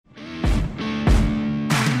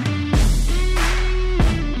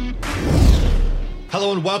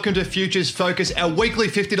Hello and welcome to Futures Focus, our weekly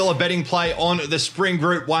 $50 betting play on the Spring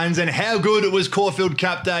Group 1s. And how good it was Caulfield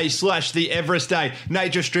Cup Day / the Everest Day.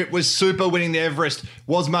 Nature Strip was super winning the Everest.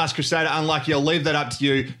 Was Mars Crusader unlucky? I'll leave that up to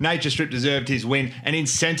you. Nature Strip deserved his win. And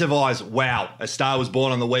Incentivise, wow, a star was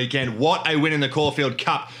born on the weekend. What a win in the Caulfield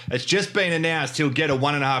Cup. It's just been announced he'll get a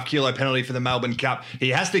 1.5 kilo penalty for the Melbourne Cup. He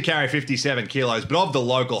has to carry 57 kilos, but of the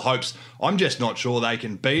local hopes, I'm just not sure they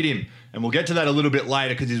can beat him. And we'll get to that a little bit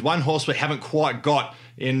later because there's one horse we haven't quite got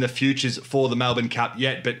in the futures for the Melbourne Cup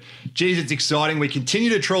yet. But, geez, it's exciting. We continue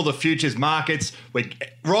to trawl the futures markets. We're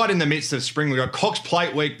right in the midst of spring. We've got Cox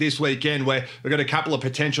Plate Week this weekend where we've got a couple of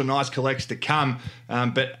potential nice collects to come.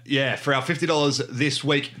 But, yeah, for our $50 this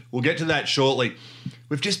week, we'll get to that shortly.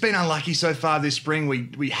 We've just been unlucky so far this spring.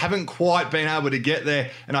 We haven't quite been able to get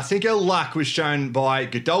there. And I think our luck was shown by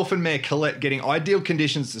Godolphin mare Colette getting ideal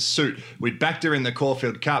conditions to suit. We backed her in the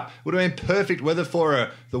Caulfield Cup. Would have been perfect weather for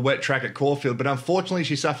her, the wet track at Caulfield. But unfortunately,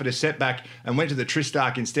 she suffered a setback and went to the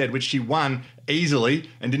Tristarc instead, which she won easily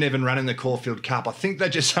and didn't even run in the Caulfield Cup. I think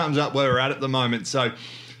that just sums up where we're at the moment. So,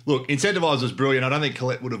 look, Incentivise was brilliant. I don't think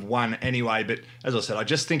Colette would have won anyway. But as I said, I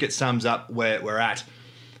just think it sums up where we're at.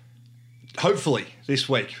 Hopefully this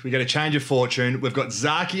week we get a change of fortune. We've got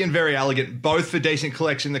Zaaki and Very Elegant, both for decent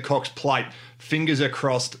collects in the Cox Plate. Fingers are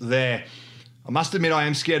crossed there. I must admit I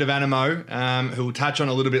am scared of Animo, who we'll touch on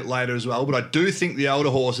a little bit later as well. But I do think the older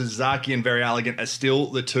horses, Zaaki and Very Elegant, are still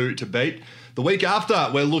the two to beat. The week after,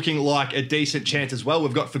 we're looking like a decent chance as well.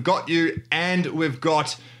 We've got Forgot You and we've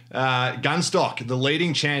got Gunstock, the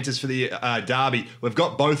leading chances for the Derby. We've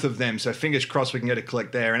got both of them, so fingers crossed we can get a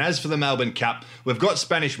collect there. And as for the Melbourne Cup, we've got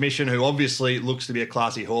Spanish Mission, who obviously looks to be a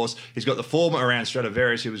classy horse. He's got the form around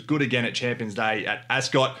Stradivarius, who was good again at Champions Day at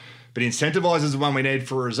Ascot. But Incentivise is the one we need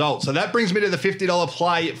for a result. So that brings me to the $50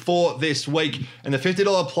 play for this week. And the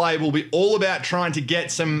 $50 play will be all about trying to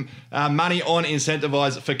get some money on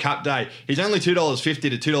Incentivise for Cup Day. He's only $2.50 to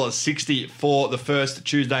 $2.60 for the first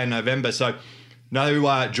Tuesday in November. So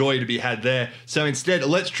no joy to be had there. So instead,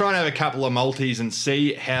 let's try and have a couple of multis and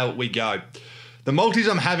see how we go. The multis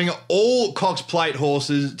I'm having are all Cox Plate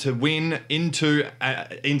horses to win into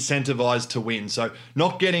Incentivise to win. So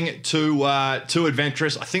not getting too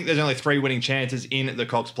adventurous. I think there's only 3 winning chances in the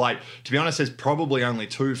Cox Plate. To be honest, there's probably only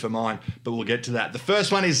 2 for mine, but we'll get to that. The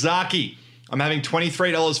first one is Zaaki. I'm having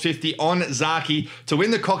 $23.50 on Zaaki to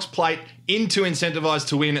win the Cox Plate into Incentivise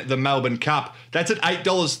to win the Melbourne Cup. That's at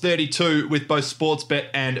 $8.32 with both Sportsbet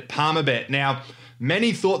and Palmerbet. Now,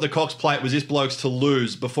 many thought the Cox Plate was this bloke's to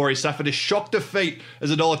lose before he suffered a shock defeat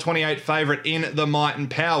as a $1.28 favourite in the Might and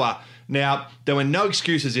Power. Now, there were no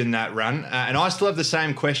excuses in that run, and I still have the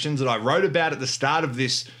same questions that I wrote about at the start of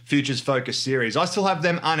this Futures Focus series. I still have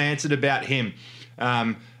them unanswered about him,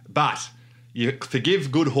 but you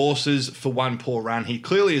forgive good horses for one poor run. He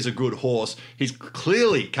clearly is a good horse. He's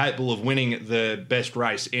clearly capable of winning the best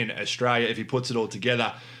race in Australia if he puts it all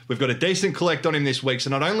together. We've got a decent collect on him this week. So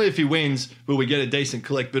not only if he wins will we get a decent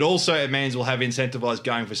collect, but also it means we'll have Incentivise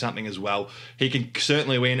going for something as well. He can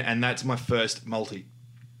certainly win, and that's my first multi.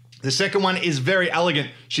 The second one is Very Elegant.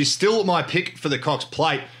 She's still my pick for the Cox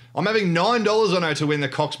Plate. I'm having $9 on her to win the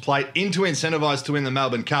Cox Plate into Incentivise to win the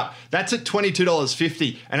Melbourne Cup. That's at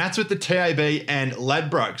 $22.50, and that's with the TAB and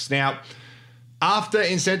Ladbrokes. Now, after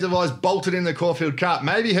Incentivise bolted in the Caulfield Cup,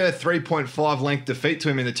 maybe her 3.5 length defeat to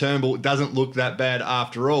him in the Turnbull doesn't look that bad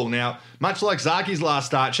after all. Now, much like Zaaki's last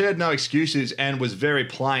start, she had no excuses and was very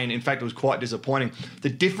plain. In fact, it was quite disappointing. The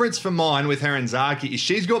difference for mine with her and Zaaki is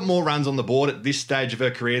she's got more runs on the board at this stage of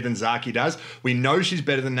her career than Zaaki does. We know she's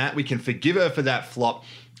better than that. We can forgive her for that flop.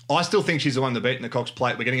 I still think she's the one to beat in the Cox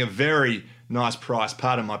Plate. We're getting a very nice price.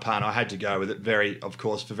 Pardon my pun. I had to go with it, of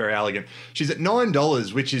course, for Very Elegant. She's at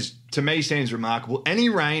 $9, which is, to me, seems remarkable. Any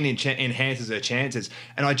rain enhances her chances.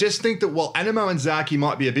 And I just think that while Animo and Zaaki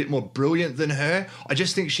might be a bit more brilliant than her, I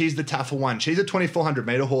just think she's the tougher one. She's a 2,400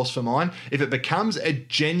 metre horse for mine. If it becomes a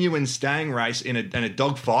genuine staying race in a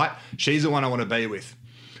dogfight, she's the one I want to be with.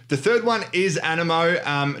 The third one is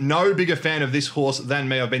Animo. No bigger fan of this horse than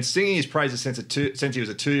me. I've been singing his praises since he was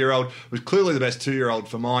a 2-year-old. Was clearly the best 2-year-old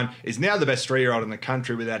for mine. Is now the best 3-year-old in the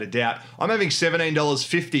country without a doubt. I'm having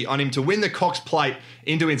 $17.50 on him to win the Cox Plate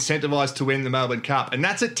into Incentivise to win the Melbourne Cup. And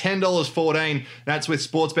that's at $10.14. That's with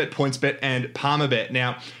Sportsbet, PointsBet and Palmerbet.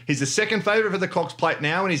 Now, he's the second favourite for the Cox Plate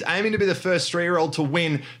now, and he's aiming to be the first 3-year-old to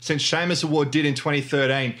win since Seamus Award did in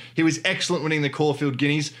 2013. He was excellent winning the Caulfield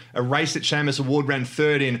Guineas, a race that Seamus Award ran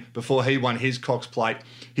third in win before he won his Cox Plate.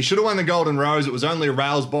 He should have won the Golden Rose. It was only a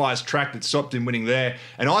rails bias track that stopped him winning there.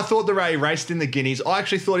 And I thought the way he raced in the Guineas, I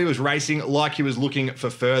actually thought he was racing like he was looking for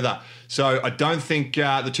further. So I don't think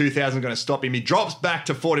the 2000 is going to stop him. He drops back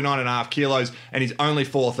to 49.5 kilos and he's only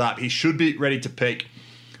fourth up. He should be ready to peak.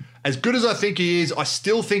 As good as I think he is, I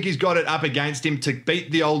still think he's got it up against him to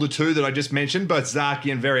beat the older two that I just mentioned, both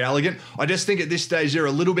Zaaki and Very Elegant. I just think at this stage they're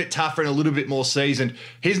a little bit tougher and a little bit more seasoned.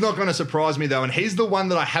 He's not going to surprise me though, and he's the one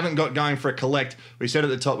that I haven't got going for a collect. We said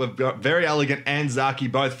at the top we've got Very Elegant and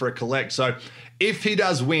Zaaki both for a collect. So if he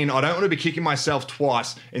does win, I don't want to be kicking myself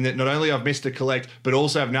twice in that not only I've missed a collect, but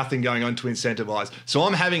also have nothing going on to incentivize. So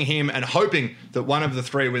I'm having him and hoping that one of the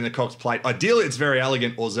three win the Cox Plate. Ideally, it's Very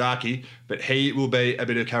Elegant or Zaaki, but he will be a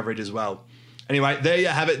bit of coverage as well. Anyway, there you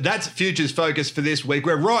have it. That's Futures Focus for this week.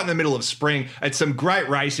 We're right in the middle of spring. It's some great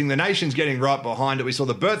racing. The nation's getting right behind it. We saw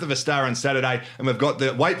the birth of a star on Saturday, and we've got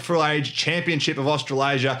the Weight for Age Championship of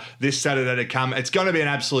Australasia this Saturday to come. It's going to be an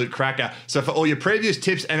absolute cracker. So for all your previous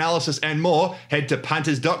tips, analysis, and more, head to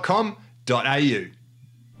punters.com.au.